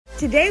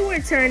Today we're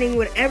turning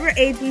whatever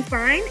age we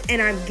find,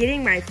 and I'm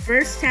getting my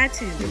first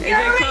tattoo.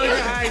 AJ, close your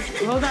eyes.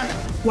 Hold on.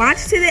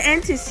 Watch to the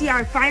end to see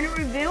our final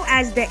reveal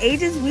as the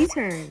ages we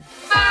turn.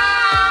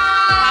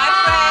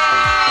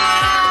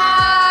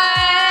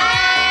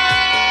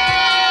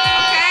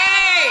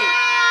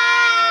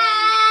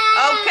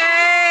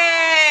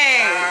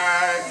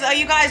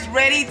 You guys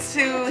ready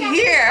to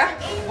hear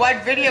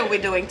what video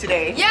we're doing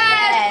today?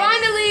 Yes,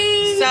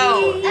 finally!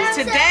 So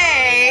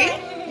today,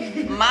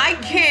 my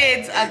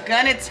kids are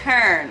going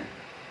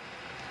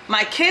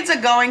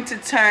to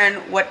turn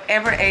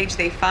whatever age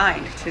they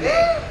find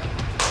today.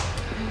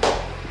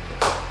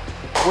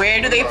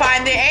 Where do they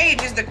find their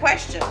age is the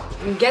question.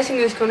 I'm guessing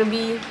it's gonna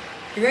be,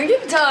 you're gonna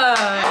give it to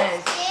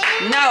us.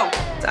 No,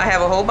 I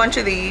have a whole bunch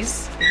of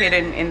these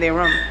hidden in their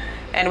room.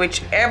 And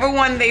whichever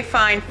one they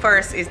find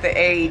first is the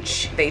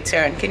age they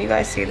turn. Can you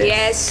guys see this?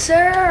 Yes,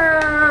 sir.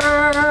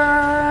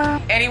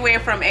 Anywhere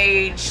from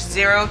age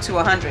 0 to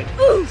 100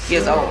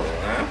 years old.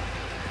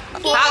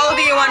 How old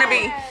do you want to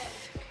be?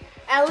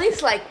 At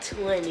least like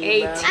 20.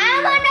 18.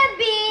 I want to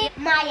be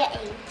my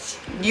age.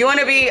 You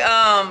want to be 12?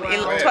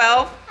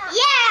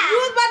 Yeah. You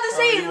was about to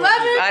say 11?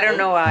 I don't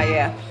know why,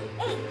 yeah.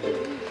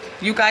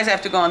 You guys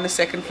have to go on the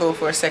second floor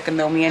for a second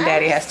though. Me and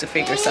Daddy has to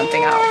figure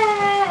something out.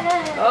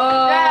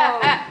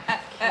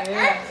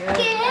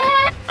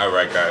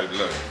 Alright guys,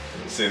 look.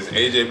 Since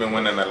AJ been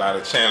winning a lot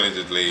of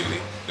challenges lately,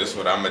 this is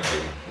what I'm gonna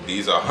do.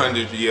 These are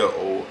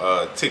 100-year-old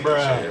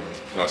tickets here.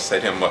 We're gonna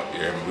set him up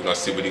here and we're gonna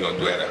see what he's gonna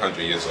do at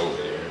 100 years old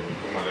here.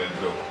 Come on, let's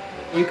go.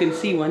 You can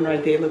see one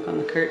right there, look on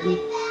the curtain.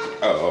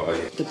 Oh,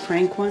 yeah. The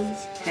prank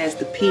ones has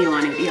the P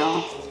on it,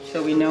 y'all.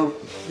 So we know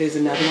there's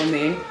another one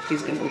there.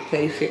 He's gonna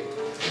replace it.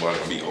 Well,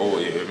 gonna be old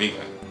here, me.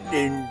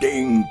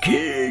 Ding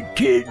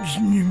kids.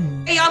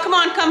 Hey y'all, come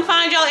on, come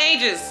find y'all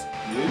ages.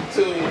 You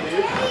too,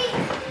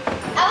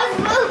 I was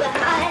moving.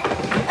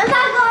 I'm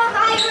not going to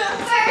my room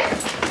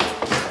first.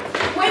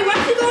 Wait,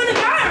 why'd you go in the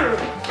bathroom?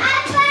 I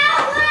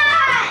found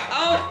one.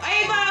 Oh,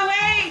 Avah,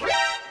 wait!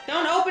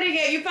 Don't open it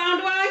yet. You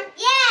found one?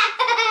 Yeah.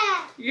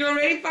 You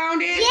already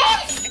found it?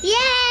 Yes.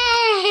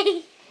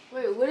 Yay.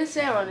 Wait, what does it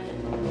say on it?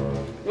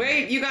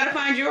 Wait, you gotta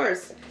find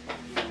yours.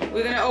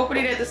 We're gonna open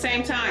it at the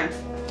same time.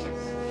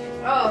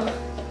 Oh.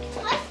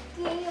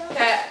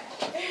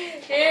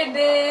 Here it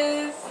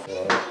is.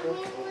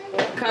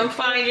 Come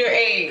find your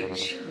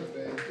age.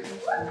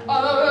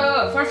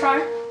 Oh, first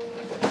try.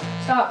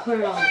 Stop, put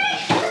it on.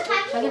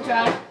 Second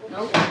try.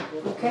 Nope.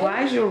 Okay.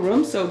 Why is your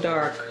room so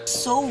dark?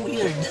 So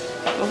weird.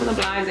 Open the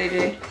blinds,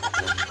 AJ.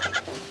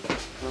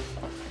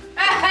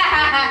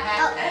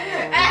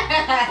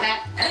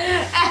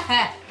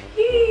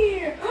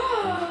 Here.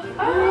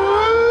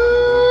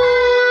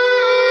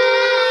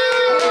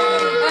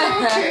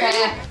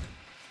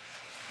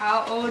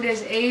 How old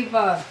is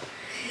Avah?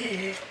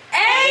 18!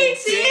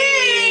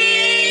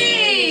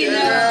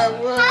 How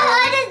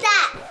old is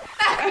that?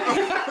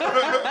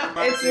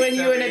 It's when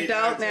you're an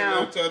adult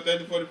now. 12,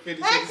 13, 14,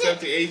 15, 16,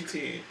 17,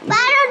 18. But I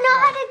don't know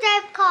how to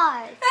drive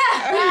cars.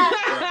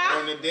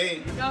 On the day.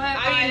 Go ahead,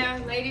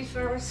 Maya. Ladies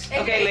first.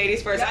 Okay,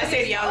 ladies first. I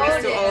say the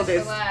youngest to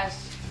oldest.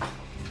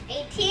 18.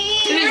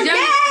 Yay, 21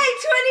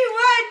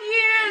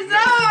 years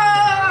old!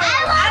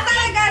 I thought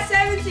I got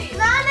 17.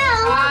 Mama,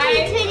 I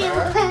want to be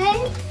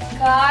 21.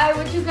 Kai,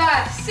 what you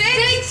got?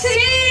 16!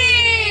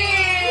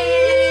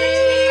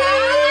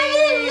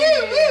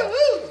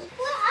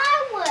 What I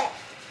would.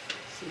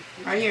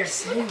 Right here.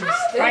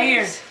 Right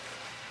here.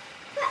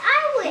 What I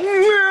would.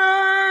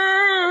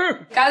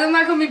 Guys, I'm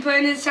not going to be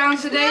playing this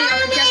challenge today. I'm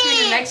going to catch me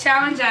in the next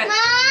challenge at...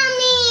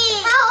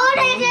 Mommy! How old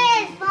is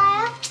this,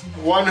 Maya?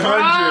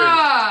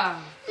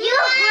 100. You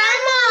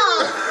grandma!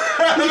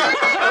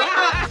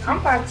 I'm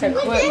about to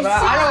quit, bro. I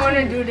don't want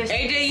to do this.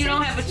 AJ, you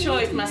don't have a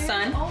choice, my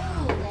son.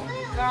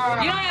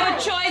 You don't have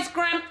a choice,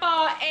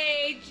 Grandpa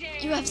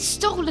AJ. You have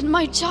stolen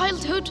my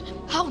childhood.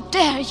 How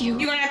dare you?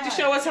 You're gonna have to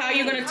show us how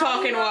you're gonna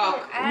talk and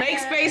walk. Make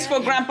space for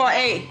Grandpa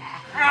A.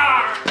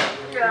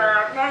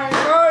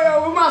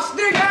 With my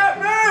stick at,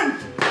 man!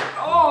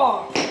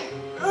 Oh!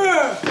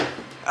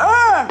 I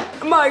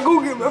might go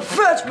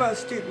fetch my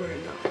stick right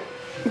now.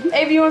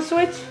 Avah, you want to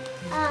switch?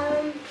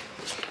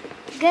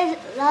 Good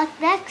luck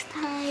next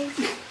time.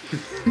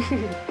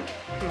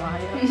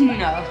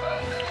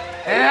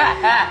 No.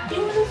 You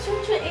want to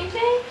switch with AJ?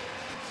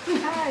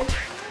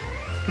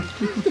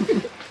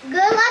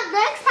 Good luck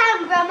next time,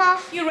 Grandma.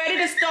 You ready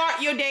to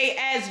start your day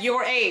as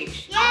your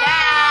age? Yeah!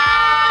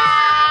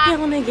 I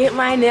want to get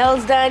my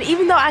nails done,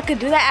 even though I could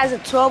do that as a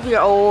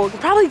 12-year-old.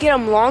 Probably get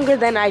them longer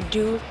than I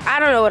do. I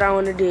don't know what I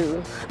want to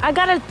do. I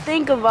gotta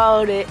think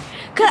about it.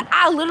 Cause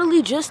I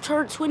literally just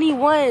turned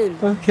 21.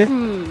 Okay.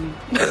 I'm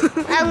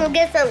gonna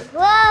get some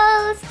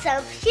clothes,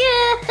 some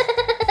shoes.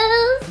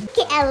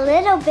 Get a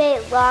little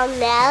bit long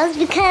nails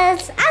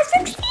because I'm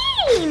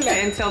 16.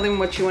 And tell them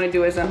what you want to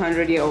do as a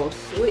 100-year-old.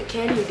 What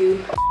can you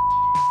do?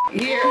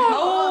 Here.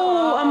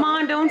 Oh,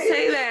 Armond, don't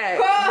say that.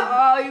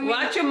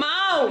 Watch your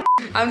mouth.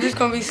 I'm just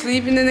gonna be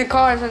sleeping in the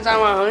car since I'm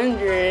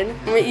 100. I'm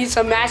gonna eat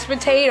some mashed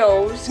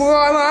potatoes.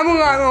 I'm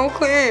not gonna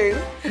clean.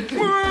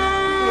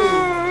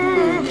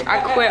 I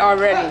quit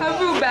already. I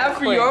feel bad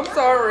for you. I'm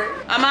sorry.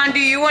 Armond, do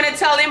you want to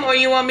tell him or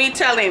you want me to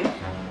tell him?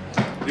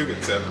 You can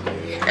tell him.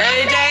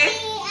 AJ?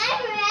 I'm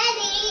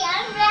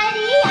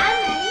ready.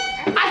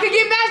 I could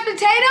get mashed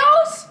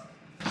potatoes?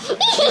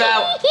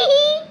 No.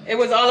 It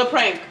was all a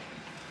prank.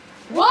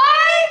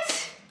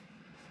 What?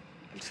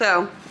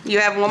 So,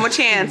 you have one more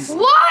chance.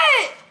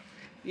 What?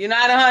 You're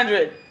not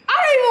 100. I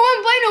don't even want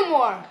to play no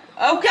more.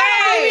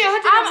 Okay.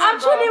 I'm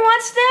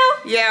 21 still?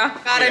 Yeah,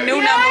 got a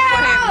new number for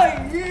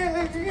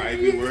him. Might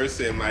be worse,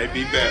 it might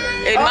be better.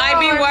 It might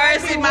be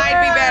worse, it might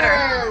be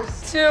better.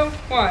 2,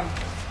 1.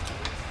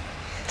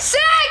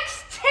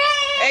 16!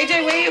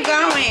 AJ, where you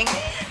going?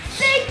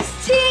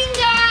 16,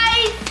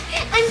 guys.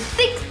 I'm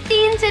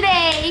 16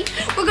 today.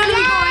 We're gonna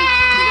be going.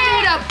 We're gonna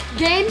hit up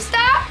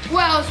GameStop.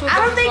 What else? I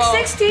don't think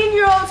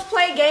 16-year-olds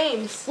play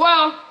games.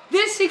 Well,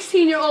 this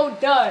 16-year-old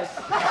does.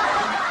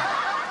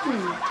 I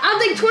don't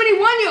think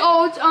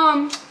 21-year-olds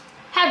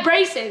have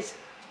braces.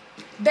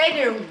 They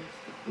do.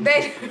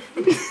 They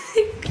do.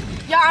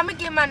 Yo, I'm gonna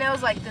get my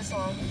nails like this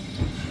long.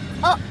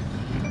 Oh.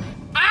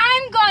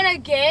 I'm gonna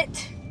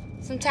get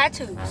some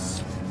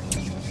tattoos.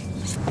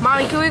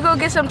 Mommy, can we go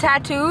get some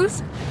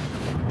tattoos?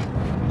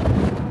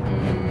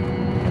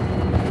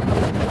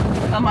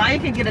 Amyah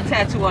can get a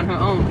tattoo on her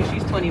own because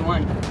she's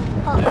 21. Yeah,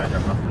 I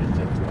got my first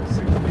tattoo at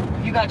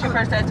 16. You got your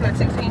first tattoo at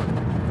 16?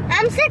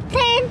 I'm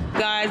 16.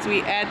 Guys,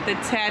 we at the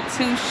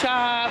tattoo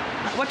shop.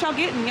 What y'all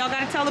getting? Y'all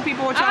gotta tell the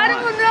people what y'all want. I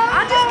don't know.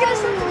 I'll just get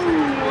something.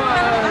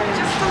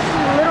 Just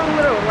something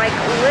little,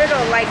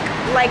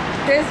 like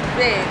this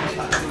big.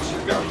 She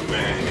got the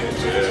man here,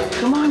 Jeff.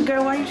 Come on,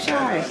 girl, why you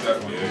shy?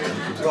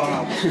 What's going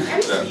on?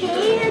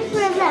 Here for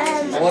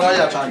them. What are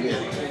y'all trying to get?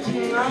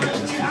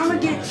 I'm gonna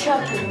get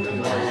Chucky.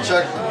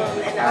 Chuck?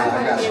 And I'm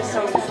gonna get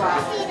some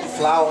flowers.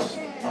 Flowers?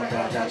 Okay, I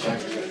got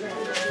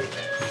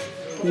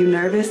you. You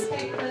nervous?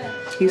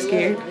 You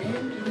scared?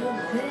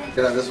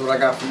 This is what I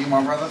got for you,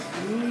 my brother.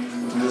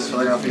 This is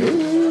what I got for you.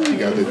 You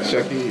got the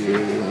Chucky,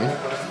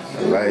 yeah. I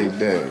like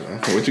that.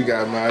 What you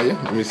got, Maya?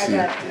 Let me see.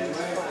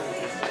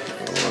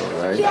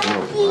 Alright,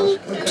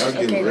 y'all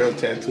getting real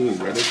tattoos,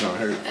 bro. This gonna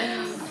hurt.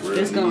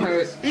 This gonna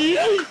hurt.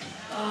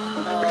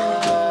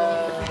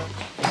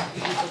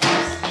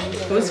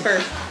 Who's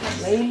first?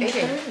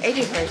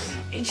 AJ first.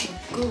 AJ,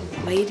 go.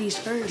 Ladies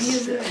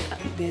first.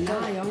 Then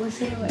I always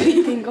say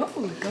anything goes.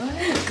 Go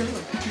ahead, go.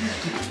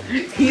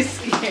 He's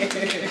scared.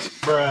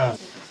 Bruh.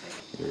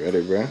 You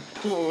ready, bro?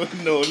 Oh,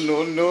 no.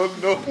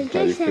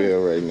 How you feel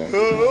right now?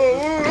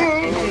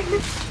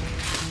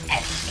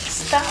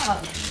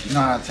 Stop. You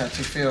know how a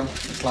tattoo feel?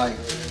 It's like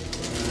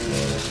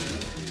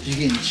you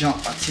getting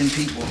jumped by 10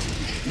 people.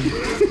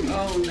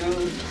 Oh no.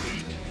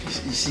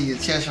 You see your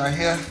chest right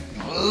here?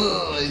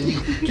 Ugh, and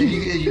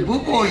you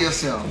boo-boo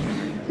yourself.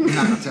 You're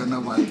not gonna tell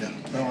nobody that.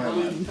 Don't worry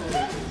about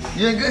it.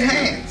 You're in good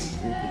hands.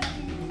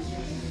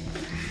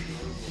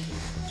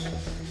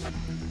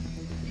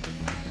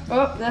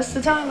 Oh, that's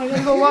the time. I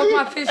gotta go walk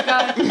my fish,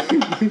 guys.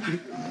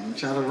 I'm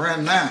trying to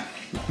run now.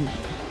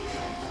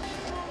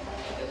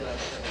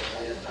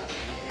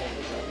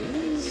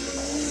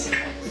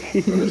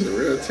 It's a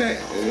real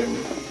tat, man.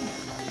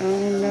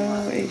 Oh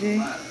no, AJ.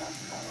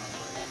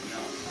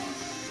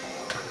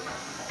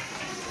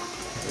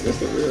 That's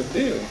the real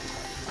deal.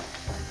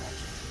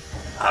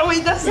 Oh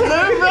wait, that's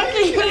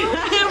nerve-wracking.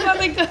 I'm about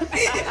to go.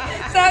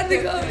 Time to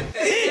go.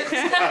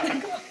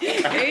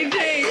 AJ.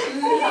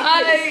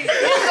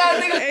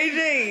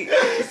 AJ,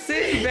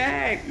 sit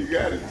back. You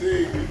gotta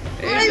dig it.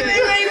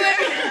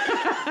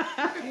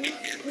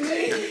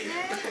 Wait.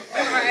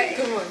 Alright,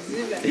 come on,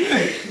 sit back.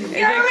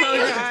 AJ, close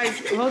your eyes.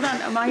 Hold on,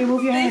 Amyah,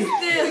 move your hand.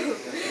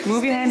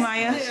 Move your hand,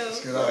 Maya. Oh,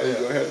 you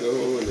gonna have to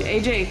hold it.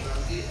 AJ,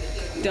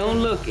 don't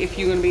look if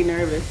you're gonna be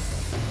nervous.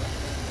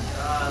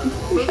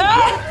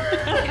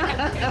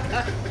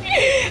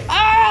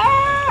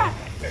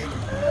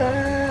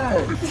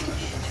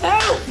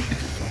 Help!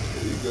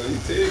 You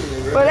dig me,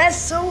 bro. Bro, that's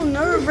so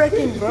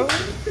nerve-wracking, bro.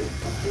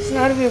 It's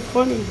not even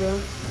funny, bro.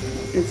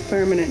 It's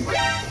permanent.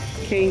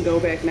 Can't go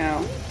back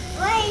now.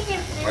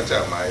 Watch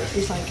out, Maya.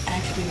 It's like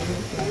actually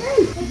hurtful.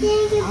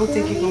 I don't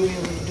think you're gonna be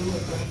able to do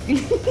it,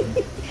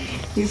 bro.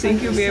 You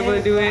think you'll be able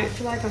to do I it?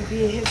 feel like I'm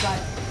being hit by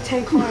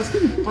 10 cars.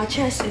 My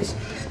chest is.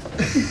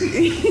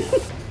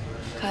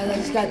 Cause I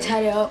just got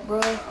tatted up, bro.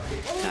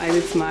 Guys,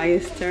 it's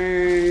Maya's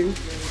turn.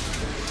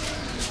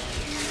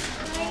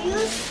 Are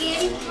you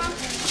scared, Mom?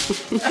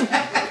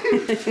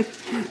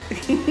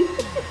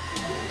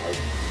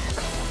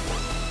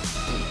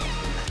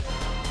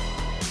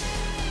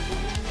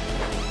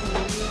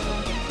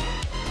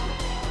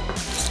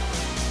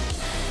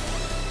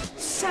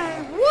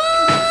 Say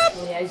what?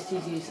 Yeah, it's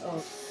GG's.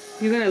 Oh.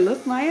 You gonna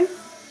look, Maya?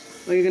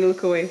 Or you gonna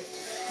look away?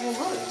 Oh,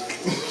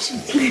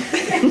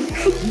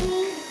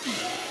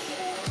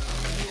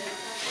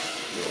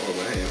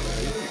 my hand, man.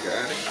 You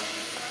got it.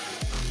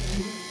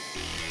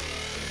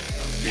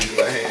 Squeeze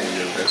my hand,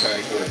 yo. That's how it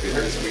goes. If it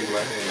hurts, squeeze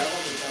my hand.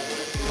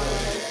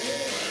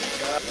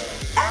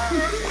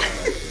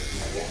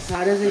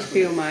 How does it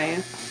feel, Maya?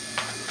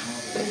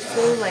 I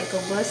feel like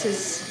a bus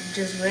has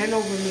just ran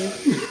over me.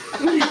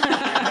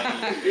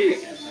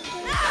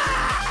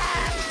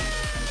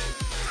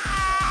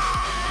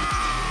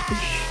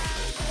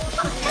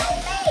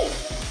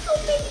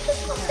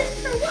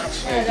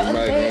 Thank you, Mike,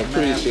 man.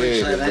 Appreciate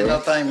it, Ain't no bro.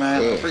 thing,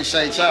 man.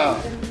 Appreciate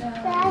y'all.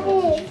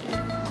 Daddy.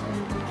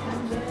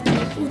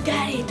 Oh,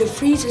 Daddy, the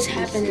freeze is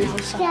happening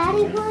outside.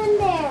 Daddy, go in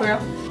there.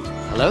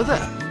 Hello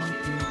there.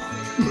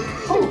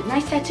 Oh,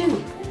 nice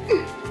tattoo.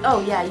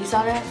 Oh, yeah, you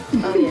saw that?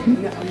 Oh, yeah.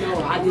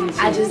 No, I didn't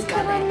see I just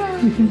got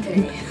that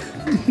today.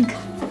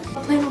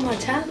 I'm playing with my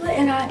tablet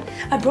and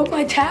I broke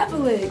my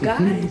tablet,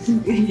 guys.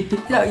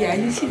 No, yeah,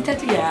 you see the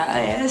tattoo?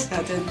 Yeah, that's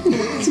nothing.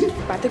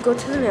 About to go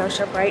to the nail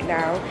shop right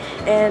now,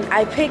 and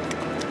I picked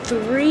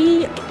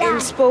 3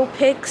 inspo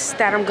picks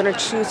that I'm gonna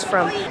choose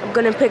from. I'm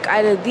gonna pick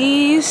either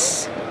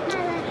these,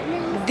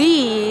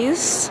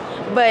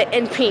 but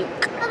in pink,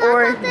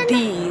 or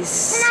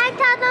these. Can I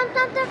tell them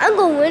something? I'm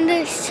gonna win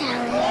this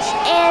challenge,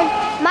 and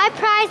my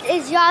prize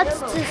is y'all to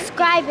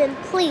subscribe, and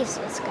please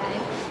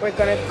subscribe. We're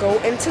gonna go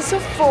into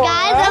Sephora.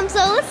 Guys, I'm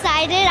so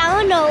excited. I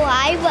don't know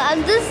why, but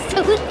I'm just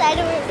so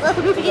excited for some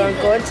reason. We're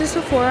gonna go into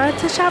Sephora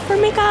to shop for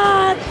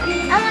makeup.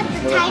 I want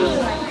the tiny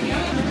one.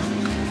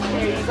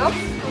 There you go.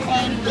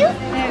 Thank you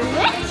very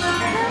much.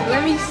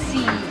 Let me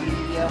see.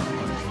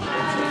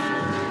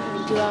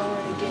 Do I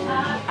want to get?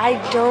 I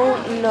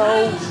don't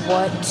know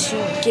what to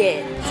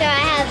get. So I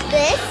have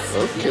this.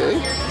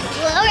 Okay.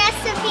 Little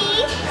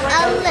recipe,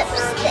 a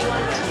lipstick.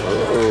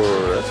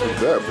 Oh, that's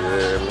what's up,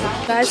 man.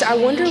 Guys, I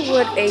wonder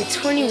what a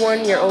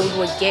 21-year-old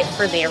would get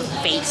for their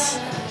face.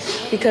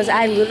 Because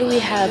I literally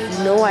have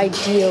no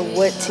idea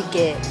what to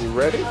get. You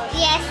ready?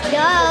 Yes,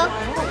 no.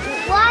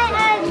 Why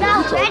I'm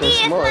not talking ready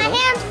if smart, my huh?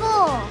 hand's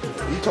full?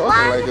 You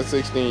talking like a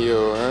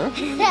 16-year-old, huh?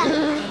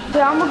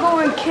 But I'm gonna go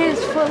in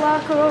Kids Foot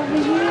Locker over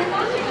here.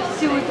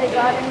 See what they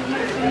got in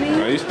here for me.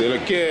 Oh, you still a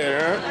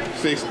kid, huh?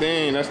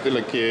 16, that's still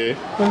a kid.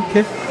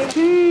 Okay.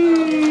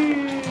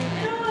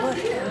 What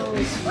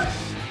else?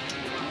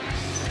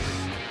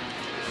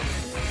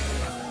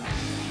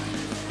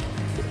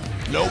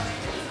 Nope.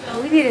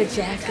 Oh, we need a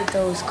jacket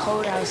though. It's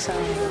cold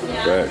outside.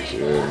 Facts,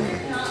 yeah.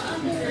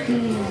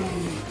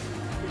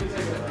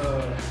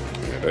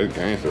 Yeah, that's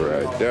gangster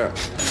right there.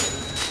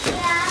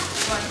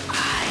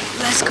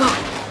 Let's go.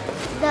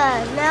 The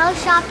nail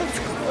shop is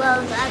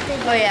closed. I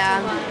think. Oh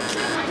yeah.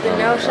 The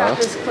nail shop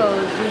is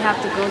closed. We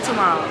have to go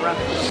tomorrow, bro.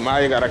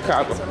 Maya got a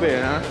cop a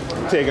fit, huh?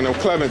 I'm taking them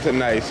clubbing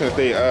tonight since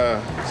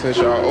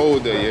y'all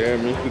older, you hear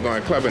me? We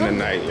going clubbing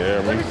tonight, you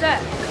hear me? What is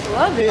that?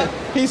 Clubbing?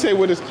 He said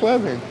what is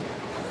clubbing?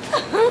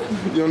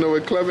 You don't know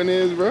what clubbing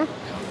is, bro?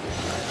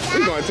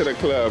 We going to the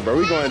club, bro.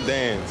 We going to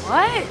dance.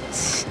 What?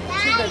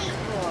 To the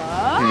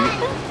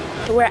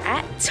club? We're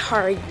at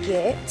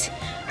Target.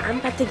 I'm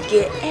about to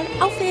get an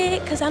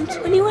outfit because I'm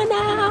 21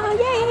 now.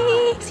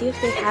 Yay! See if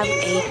they have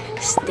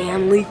a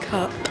Stanley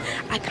Cup.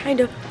 I kind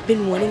of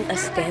been wanting a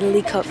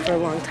Stanley Cup for a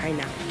long time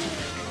now.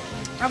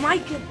 I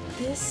might get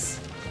this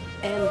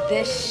and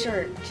this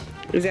shirt.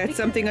 Is that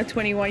something a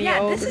 21-year-old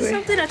Yeah, this is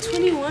something a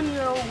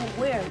 21-year-old would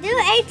wear. Do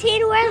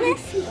 18 wear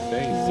this?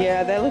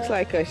 Yeah, that looks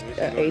like a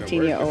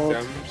 18-year-old.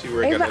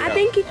 Ava, I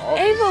think,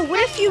 Ava,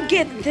 what if you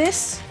get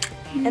this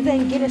and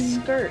then get a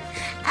skirt?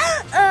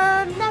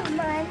 Never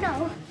mind,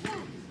 no.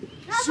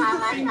 I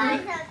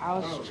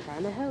was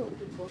trying to help.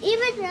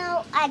 Even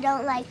though I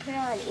don't like put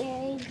on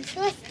earrings,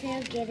 let's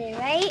still get it,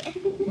 right?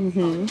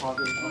 Mm-hmm.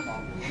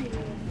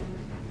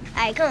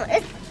 Alright, come on.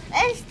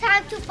 It's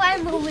time to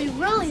find what we're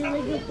really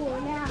looking for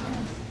now.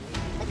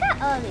 Look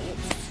at all these.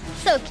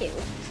 So cute.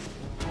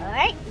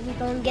 Alright, we're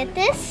gonna get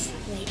this.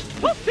 Wait.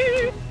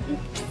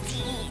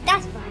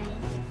 That's fine.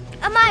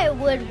 Amyah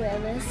would wear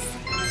this.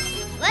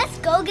 Let's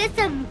go get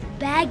some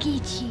baggy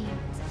jeans.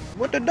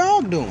 What the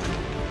dog doing?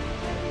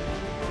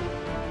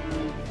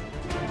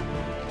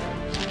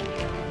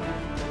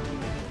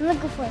 I'm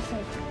looking for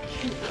something.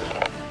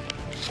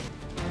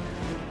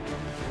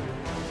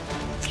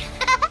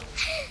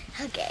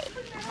 Okay.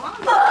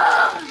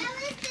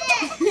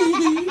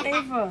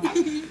 Ava.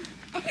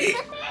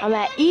 I'm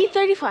at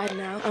E35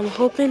 now. I'm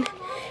hoping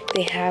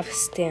they have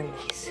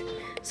Stanleys.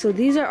 So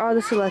these are all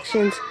the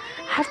selections.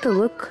 I have to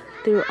look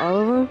through all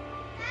of them.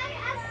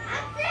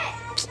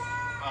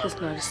 There's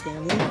not a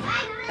Stanley.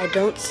 I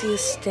don't see a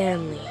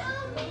Stanley.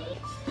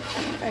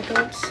 I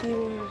don't see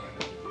one.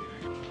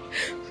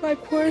 My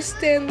poor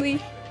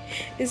Stanley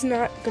is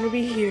not gonna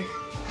be here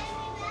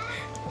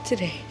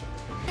today.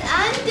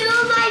 I'm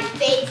doing my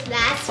face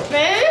mask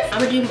first. I'm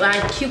gonna do my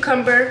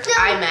cucumber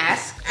eye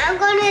mask. I'm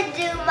gonna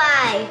do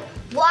my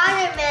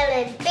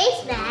watermelon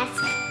face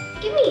mask.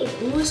 Give me.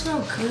 Ooh, it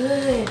smells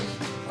good.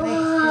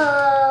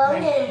 Oh,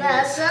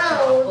 that's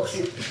so.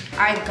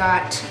 I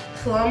got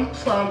Plum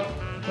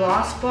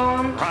Gloss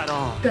Bomb. Right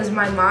on. Because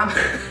my mom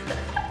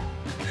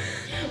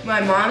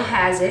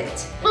has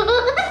it.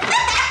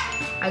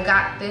 I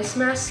got this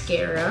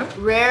mascara,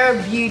 Rare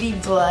Beauty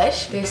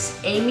Blush, this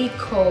Amy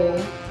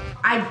Cole.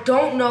 I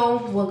don't know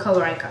what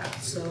color I got,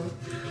 so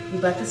we're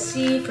about to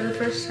see for the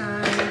first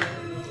time.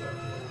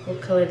 What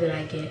color did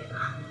I get?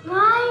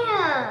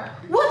 Maya.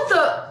 What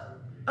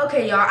the?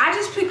 Okay, y'all, I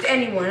just picked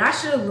anyone. I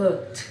should have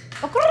looked.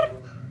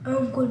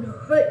 I'm gonna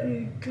hurt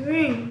your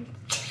dreams.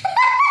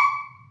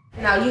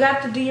 Now you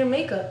have to do your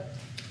makeup.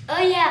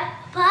 Oh yeah,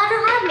 but I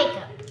don't have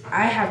makeup.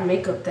 I have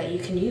makeup that you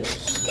can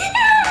use.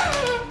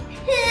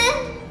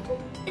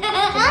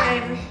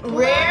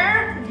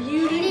 Rare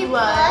Beauty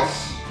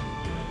Blush.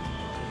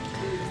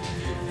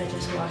 I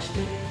just washed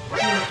it.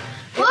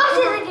 Wash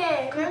it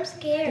again. I'm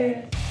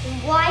scared.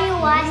 Why you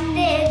washed it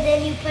and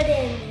then you put it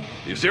in there?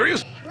 You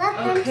serious?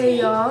 Okay,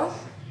 y'all.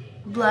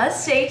 Blush,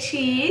 say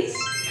cheese.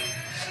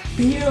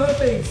 Be your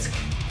face.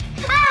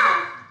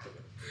 Ah!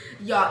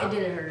 Y'all, it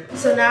didn't hurt.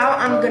 So now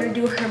I'm gonna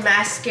do her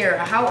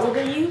mascara. How old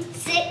are you?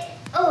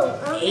 18.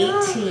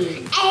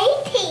 18.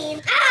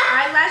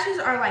 Ah! Eyelashes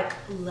are like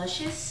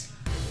luscious.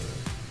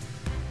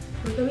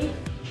 Look at me.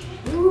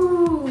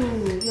 Ooh.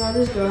 Y'all,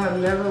 this girl have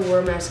never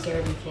worn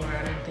mascara before,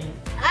 I don't think.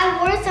 I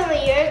wore some of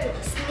yours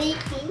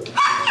sneaking.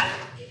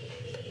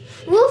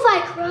 What if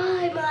I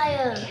cry,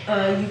 Maya?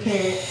 You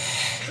can't.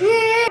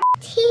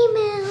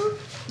 Timu.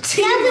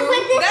 We have to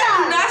put this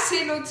on. Do not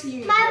say no to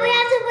you. Maya, we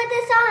have to put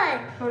this on.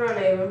 Hold on,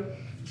 Ava.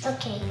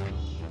 Okay.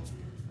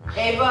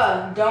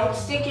 Ava, don't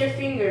stick your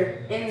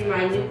finger in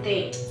my new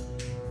thing.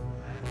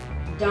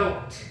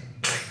 Don't.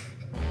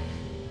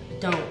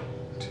 Don't.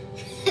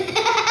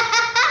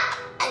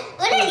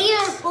 What are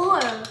you for?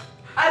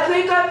 I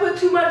think I put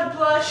too much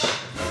blush.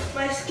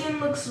 My skin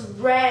looks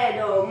red.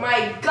 Oh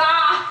my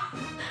god.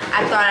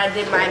 I thought I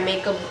did my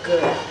makeup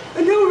good.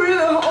 No,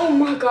 really? Oh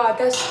my god,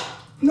 that's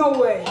no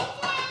way.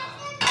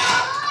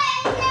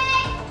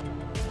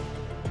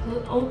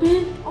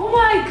 Open? Oh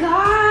my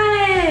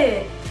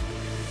god.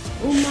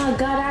 Oh my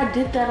god, I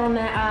did that on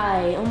that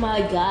eye. Oh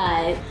my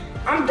god.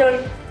 I'm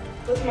done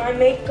with my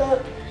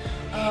makeup.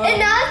 And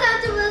now it's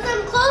time to put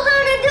some clothes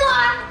on the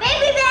door.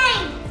 Baby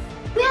bang!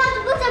 We have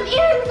to put some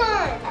earrings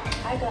on.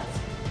 I got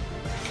some.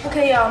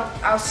 Okay, y'all.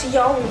 I'll see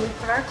y'all when we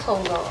put our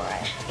clothes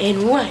on.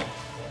 In one.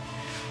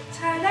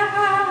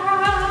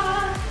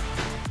 Ta-da!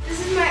 This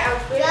is my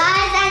outfit. Guys, I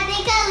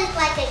think I look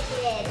like a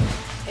kid.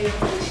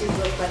 Everybody should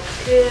look like a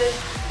kid.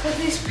 Because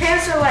these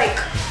pants are like...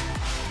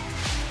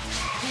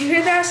 You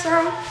hear that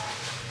sound?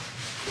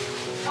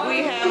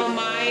 We have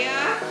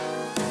Amyah.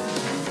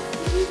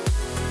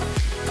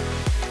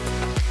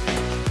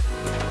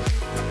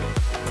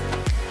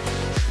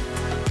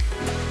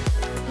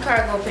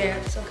 Cargo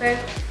pants, okay?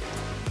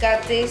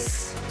 Got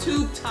these.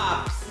 Tube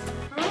tops.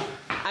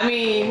 I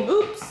mean,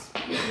 oops.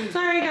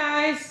 Sorry,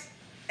 guys.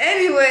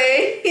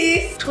 Anyway,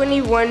 he's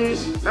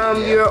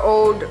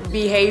 21-year-old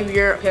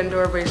behavior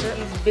Pandora bracelet.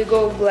 These big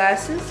old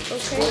glasses,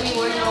 okay?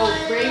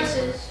 21-year-old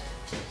braces.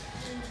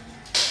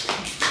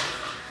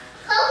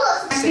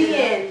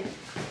 In.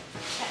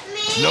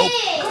 Nope.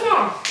 Come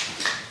on.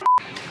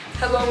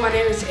 Hello, my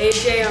name is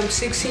AJ. I'm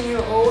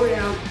 16-year-old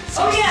and I'm...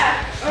 Oh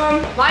yeah,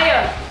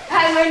 Maya.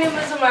 Hi, my name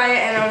is Amyah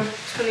and I'm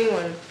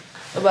 21.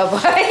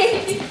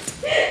 Bye-bye.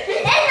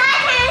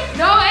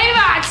 No,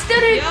 Ava, I still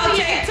didn't Y'all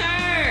see take it.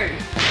 turn.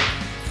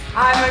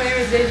 Hi, my name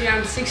is AJ.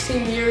 I'm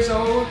 16 years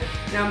old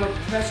and I'm a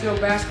professional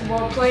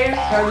basketball player.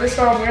 So this is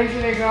what I'm wearing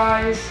today,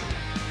 guys.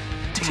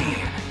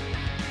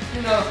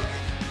 You know.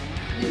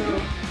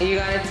 And you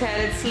got a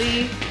tatted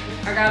sleeve.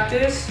 I got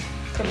this,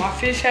 cause my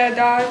fish had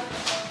died.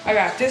 I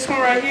got this one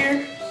right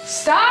here.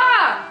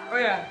 Stop! Oh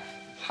yeah,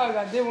 I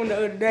got this one the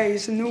other day.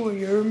 It's a new one,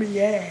 you heard me?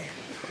 Yeah.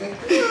 Me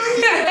with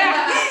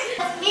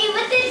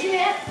the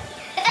drip.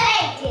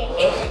 I'm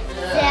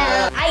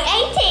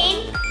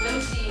 18. Let me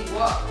see.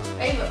 What?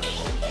 Ava.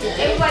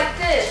 Ava like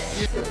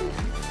this.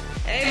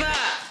 Ava,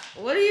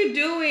 what are you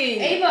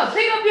doing? Ava,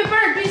 pick up your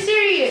bird. Be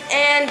serious.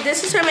 And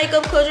this is her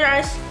makeup. Close your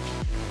eyes.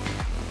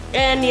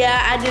 And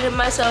yeah, I did it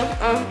myself.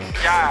 I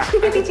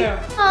can tell.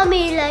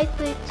 Mommy like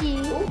with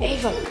you.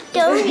 Ava.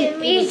 Don't give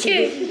me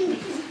too.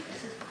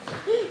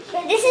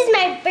 This is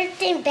my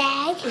birthday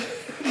bag.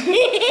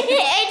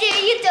 AJ,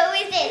 you told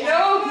me that.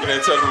 No. And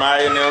they took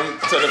Maya and them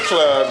to the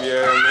club, you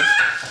hear me?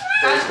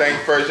 First thing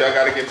first, y'all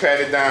gotta get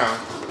patted down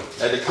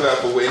at the club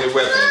for any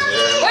weapon, you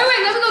hear me?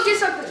 Wait, let me go get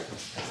something.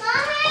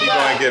 He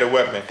gonna get a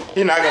weapon.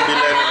 He not gonna be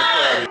letting in the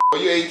club. Oh,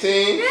 you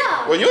 18?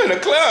 Yeah. Well, you in the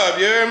club,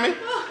 you hear me? You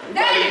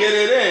gotta get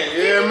it in,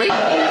 you hear me?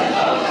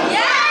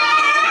 Yeah!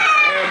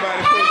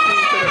 Everybody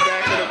proceed to the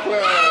back of the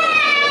club.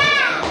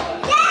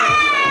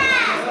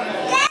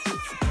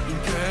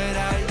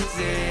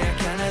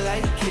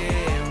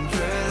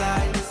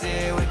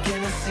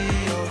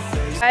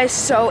 Guys,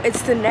 so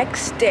it's the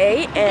next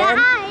day and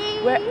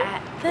Guys. we're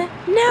at the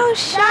nail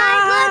shop.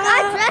 Guys, look,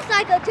 I dress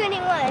like a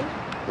 21.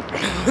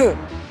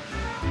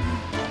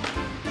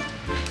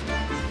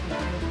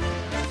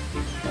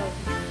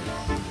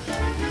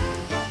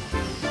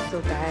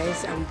 So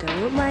guys, I'm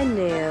done with my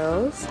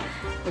nails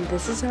and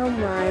this is how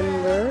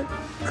mine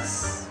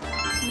looks.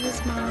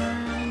 Here's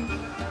mine.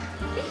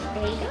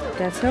 There you go.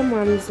 That's how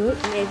mommy's look.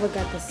 And Ava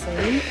got the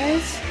same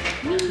as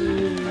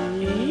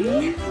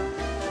me.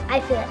 I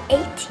feel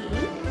 18.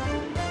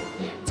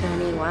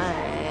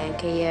 21.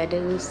 Can you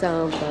do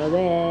something for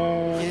me?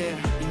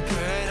 Yeah.